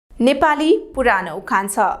नेपाली पुरानो उखान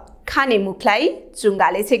छ, खाने मुखलाई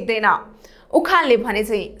चुङ्गाले छेक्दैन। उखानले भने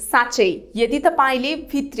चाहिँ साँच्चै यदि तपाईले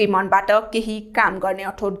भित्री मनबाट केही काम गर्ने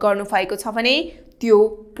अठोट गर्नु भएको छ भने त्यो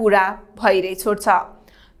पूरा भइरै छोड्छ।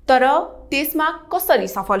 तर त्यसमा कसरी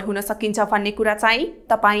सफल हुन सकिन्छ भन्ने कुरा चाहिँ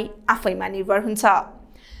तपाई आफैमा निर्भर हुन्छ।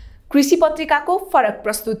 कृषि पत्रिकाको फरक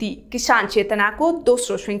प्रस्तुति किसान चेतनाको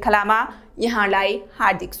दोस्रो श्रृङ्खलामा यहाँलाई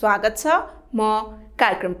हार्दिक स्वागत छ। म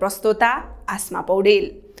कार्यक्रम प्रस्तोता आसमा पौडेल।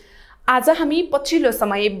 आज हामी पछिल्लो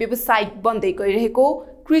समय व्यावसायिक बन्दै गइरहेको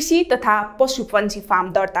कृषि तथा पशुपन्छी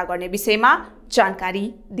फार्म दर्ता गर्ने विषयमा जानकारी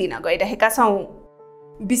दिन गइरहेका छौं।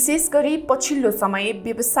 विशेष गरी पछिल्लो समय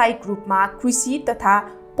व्यावसायिक रूपमा कृषि तथा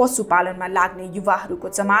पशुपालनमा लाग्ने युवाहरूको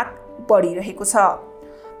जमात बढिरहेको छ।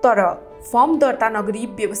 तर फर्म दर्ता नगरी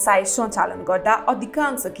व्यवसाय सञ्चालन गर्दा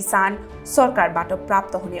अधिकांश किसान सरकारबाट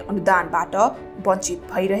प्राप्त हुने अनुदानबाट वञ्चित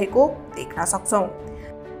भइरहेको देख्न सक्छौं।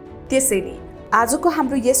 त्यसैले आजको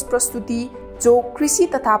हाम्रो यस प्रस्तुति जो कृषि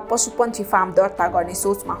तथा पशुपन्छी फार्म दर्ता गर्ने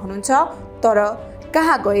सोचमा हुनुहुन्छ तर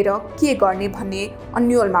कहाँ गएर के गर्ने भन्ने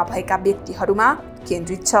अन्योलमा भएका व्यक्तिहरूमा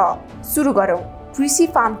केन्द्रित छ। सुरु गरौं कृषि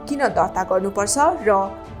फार्म किन दर्ता गर्नुपर्छ र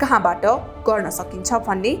कहाँबाट गर्न सकिन्छ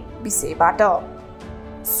भन्ने विषयबाट।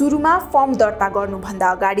 सुरुमा फर्म दर्ता गर्नुभन्दा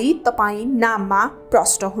अगाडि तपाई नाममा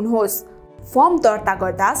प्रष्ट हुनुहोस्। फर्म दर्ता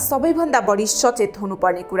गर्दा सबैभन्दा बढी सचेत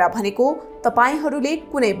हुनुपर्ने कुरा भनेको तपाईहरूले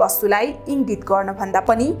कुनै वस्तुलाई इङ्गित गर्न भन्दा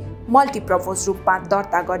पनि मल्टिपर्पज रूपमा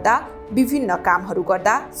दर्ता गर्दा विभिन्न कामहरू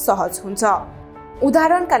गर्दा सहज हुन्छ।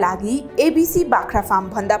 उदाहरणका लागि एबीसी बाख्रा फार्म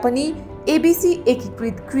भन्दा पनि एबीसी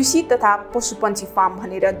एकीकृत कृषि तथा पशुपन्छी फार्म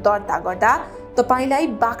भनेर दर्ता गर्दा तपाईलाई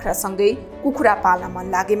बाख्रासँगै कुखुरा पाल्न मन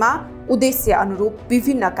लागेमा उद्देश्य अनुरूप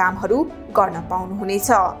विभिन्न कामहरू गर्न पाउनुहुनेछ।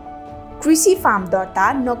 कृषि फार्म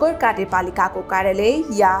दर्ता नगर कार्यपालिकाको कार्यालय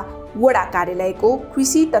या वडा कार्यालयको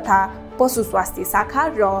कृषि तथा पशु स्वास्थ्य शाखा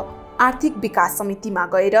र आर्थिक विकास समितिमा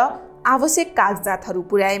गएर आवश्यक कागजातहरू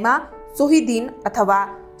पुर्याएमा सोही दिन अथवा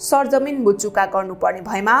सरजमिन मुचुका गर्नुपर्ने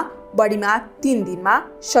भएमा बढीमा 3 दिनमा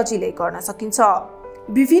सजिलै गर्न सकिन्छ।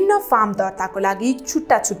 विभिन्न फार्म दर्ताको लागि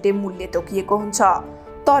छुट्टा छुट्टै मूल्य तोकिएको हुन्छ।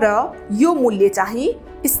 तर यो मूल्य चाहिँ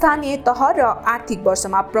स्थानीय तह र आर्थिक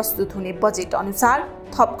वर्षमा प्रस्तुत हुने बजेट अनुसार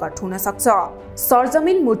थपघट हुन सक्छ।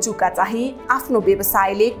 सरजमिन मुचुका चाहिँ आफ्नो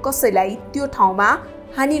व्यवसायले कसैलाई त्यो ठाउँमा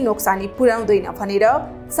हानि नोक्सानी पुर्याउँदैन भनेर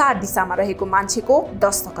 4 दिशामा रहेको मान्छेको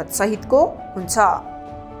दस्तखत सहितको हुन्छ।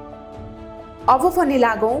 अब भने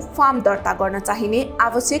लागौं फार्म दर्ता गर्न चाहिने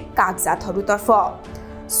आवश्यक कागजातहरूतर्फ।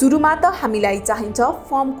 सुरुमा त हामीलाई चाहिन्छ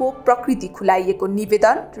फर्मको प्रकृति खुलाइएको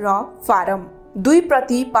निवेदन र फारम, 2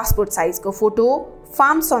 प्रति पासपोर्ट साइजको फोटो,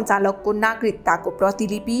 फार्म सञ्चालकको नागरिकताको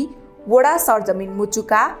प्रतिलिपि, वडा सरजमिन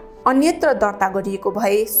मुचुका, अन्यत्र दर्ता गरिएको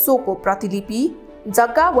भए सोको प्रतिलिपि,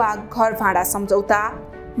 जग्गा वा घर भाडा सम्झौता,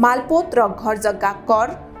 मालपोत र घर जग्गा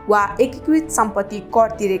कर वा एकीकृत सम्पत्ति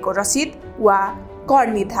कर तिरेको रसिद वा कर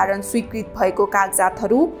निर्धारण स्वीकृत भएको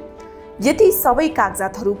कागजातहरू। यदि सबै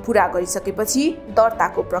कागजातहरू पूरा गरिसकेपछि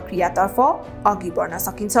दर्ताको प्रक्रियातर्फ अघि बढ्न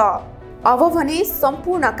सकिन्छ। अब भने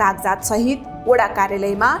सम्पूर्ण कागजात सहित वडा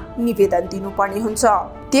कार्यालयमा निवेदन दिनुपर्ने हुन्छ।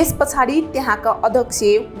 त्यसपछाडि त्यहाँका अध्यक्ष,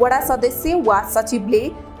 वडा सदस्य वा सचिवले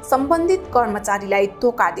सम्बन्धित कर्मचारीलाई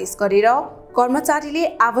तोकादेश गरेर कर्मचारीले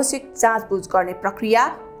आवश्यक जाँचबुझ गर्ने प्रक्रिया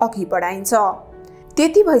अघि बढाइन्छ।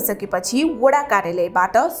 त्यति भइसकेपछि वडा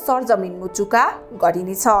कार्यालयबाट सरजमिन मुचुका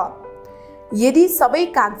गरिनेछ। यदि सबै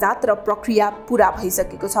कागजात र प्रक्रिया पूरा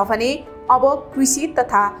भइसकेको छ भने अब कृषि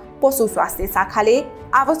तथा पशु स्वास्थ्य शाखाले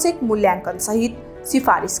आवश्यक मूल्याङ्कन सहित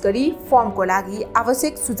सिफारिस गरी फर्मको लागि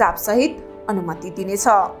आवश्यक सुझाव सहित अनुमति दिनेछ।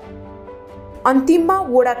 अन्तिममा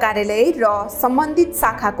वडा कार्यालय र सम्बन्धित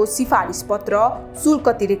शाखाको सिफारिस पत्र, शुल्क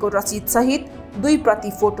तिरेको रसिद सहित 2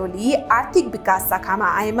 प्रति फोटो लिई आर्थिक विकास शाखामा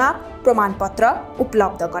आएमा प्रमाणपत्र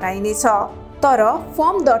उपलब्ध गराइनेछ। तर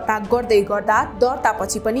फर्म दर्ता गर्दै गर्दा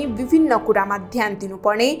दर्तापछि पनि विभिन्न कुरामा ध्यान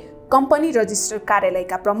दिनुपर्ने कम्पनी रजिस्टर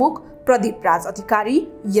कार्यालयका प्रमुख प्रदीप राज अधिकारी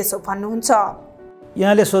यसो भन्नुहुन्छ।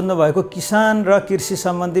 यहाँले सोध्नु भएको किसान र कृषि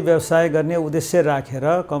सम्बन्धी व्यवसाय गर्ने उद्देश्य राखेर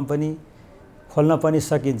कम्पनी खोल्न पनि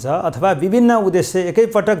सकिन्छ अथवा विभिन्न उद्देश्य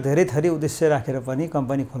एकैपटक धेरै थरी उद्देश्य राखेर पनि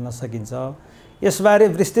कम्पनी खोल्न सकिन्छ। यसबारे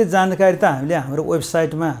विस्तृत जानकारी त हामीले हाम्रो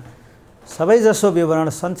वेबसाइटमा सबैजसो विवरण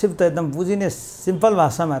संक्षिप्त एकदम बुझिने सिम्पल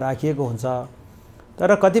भाषामा राखिएको हुन्छ।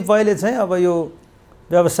 तर कतिपयले चाहिँ अब यो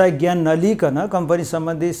व्यवसायिक ज्ञान नलिकन कम्पनी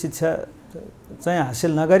सम्बन्धी शिक्षा चाहिँ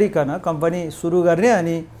हासिल नगरिकन कम्पनी सुरु गर्ने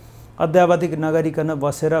अनि अद्यावधिक नगरिकन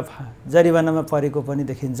बसेर जरिवानामा परेको पनि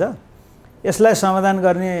देखिन्छ। यसलाई समाधान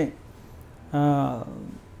गर्ने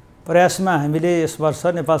प्रयासमा हामीले यस वर्ष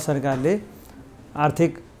नेपाल सरकारले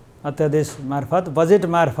आर्थिक अध्यादेश मार्फत बजेट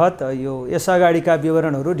मार्फत यो यस अगाडिका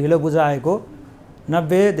विवरणहरू ढिलो बुझाएको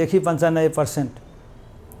 90 देखि 95%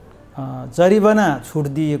 जरिवाना छुट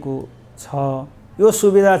दिएको छ। यो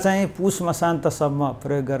सुविधा चाहिँ पुस मसान्तसम्म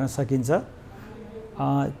प्रयोग गर्न सकिन्छ।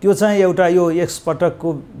 त्यो चाहिँ एउटा यो एकपटकको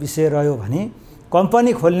विषय रह्यो भने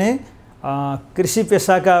कम्पनी खोल्ने कृषि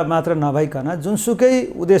पेसाका मात्र नभइकन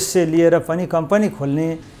जुनसुकै उद्देश्य लिएर पनि कम्पनी खोल्ने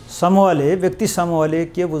समूहले व्यक्ति समूहले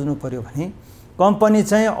के बुझ्नु पर्यो भने कम्पनी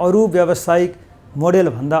चाहिँ अरू व्यावसायिक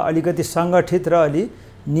मोडेलभन्दा अलिकति सङ्गठित र अलि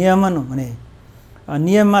नियमन हुने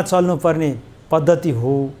नियममा चल्नुपर्ने पद्धति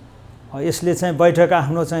हो। यसले चाहिँ बैठक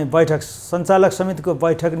आफ्नो चाहिँ बैठक सञ्चालक समितिको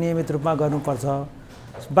बैठक नियमित रूपमा गर्नुपर्छ,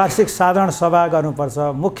 वार्षिक साधारण सभा गर्नुपर्छ,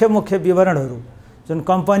 मुख्य विवरणहरू जुन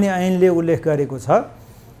कम्पनी ऐनले उल्लेख गरेको छ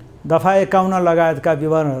दफा 51 लगायतका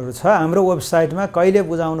विवरणहरू छ हाम्रो वेबसाइटमा कहिले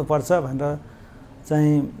बुझाउनुपर्छ भनेर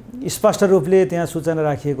चाहिँ स्पष्ट रूपले त्यहाँ सूचना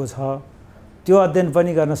राखिएको छ। त्यो अध्ययन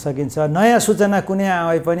पनि गर्न सकिन्छ। नयाँ सूचना कुनै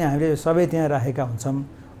आए पनि हामीले सबै त्यहाँ राखेका हुन्छौँ।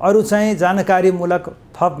 अरू चाहिँ जानकारीमूलक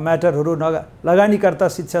थप म्याटरहरू लगानीकर्ता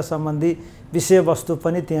शिक्षा सम्बन्धी विषयवस्तु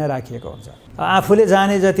पनि त्यहाँ राखिएको हुन्छ। आफूले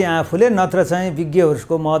जाने जति आफूले नत्र चाहिँ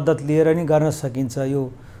विज्ञहरूको मद्दत लिएर नि गर्न सकिन्छ। यो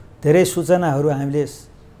धेरै सूचनाहरू हामीले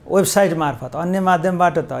वेबसाइट मार्फत अन्य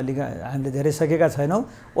माध्यमबाट त अलि हामीले धेरै सकेका छैनौँ।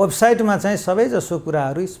 वेबसाइटमा चाहिँ सबैजसो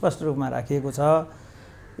कुराहरू स्पष्ट रूपमा राखिएको छ।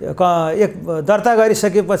 एक दर्ता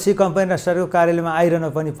गरिसकेपछि कम्पनी रजिस्ट्रारको कार्यालयमा आइरहन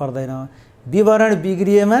पनि पर्दैन। विवरण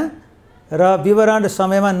बिग्रिएमा र विवरण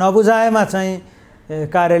समयमा नबुझाएमा चाहिँ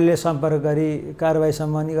कार्यालयले सम्पर्क गरी कारबाही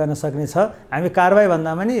सम्बन्धी गर्न सक्नेछ। हामी कारबाही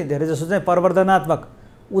भन्दामा नि धेरैजसो चाहिँ प्रवर्धनात्मक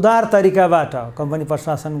उदार तरिकाबाट कम्पनी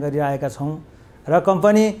प्रशासन गरिरहेका छौँ र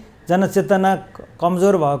कम्पनी जनचेतना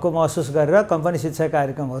कमजोर भएको महसुस गरेर कम्पनी शिक्षा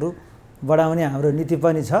कार्यक्रमहरू बढाउने हाम्रो नीति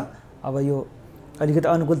पनि छ। अब यो अलिकति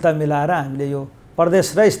अनुकूलता मिलाएर हामीले यो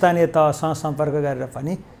प्रदेश र स्थानीय तहसँग सम्पर्क गरेर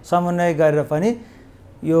पनि समन्वय गरेर पनि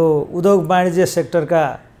यो उद्योग वाणिज्य सेक्टरका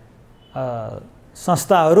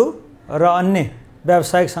संस्थाहरू र अन्य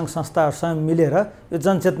व्यावसायिक सङ्घ संस्थाहरूसँग मिलेर यो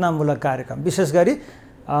जनचेतनामूलक कार्यक्रम विशेष गरी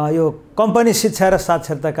यो कम्पनी शिक्षा र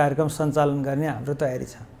साक्षरता कार्यक्रम सञ्चालन गर्ने हाम्रो तयारी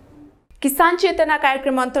छ। किसान चेतना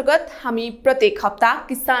कार्यक्रम अन्तर्गत हामी प्रत्येक हप्ता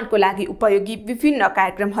किसानको लागि उपयोगी विभिन्न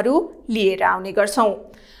कार्यक्रमहरू लिएर आउने गर्छौँ।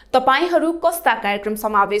 तपाईहरू कस्ता कार्यक्रम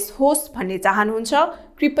समावेश होस् भन्ने चाहनुहुन्छ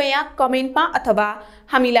कृपया कमेन्टमा अथवा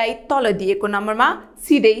हामीलाई तल दिएको नम्बरमा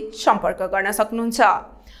सिधै सम्पर्क गर्न सक्नुहुन्छ।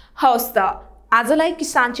 हवस् त आजलाई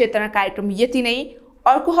किसान चेतना कार्यक्रम यति नै।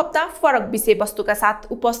 अर्को हप्ता फरक विषयवस्तुका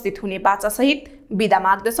साथ उपस्थित हुने बाचासहित बिदा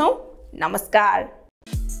माग्दछौँ। नमस्कार।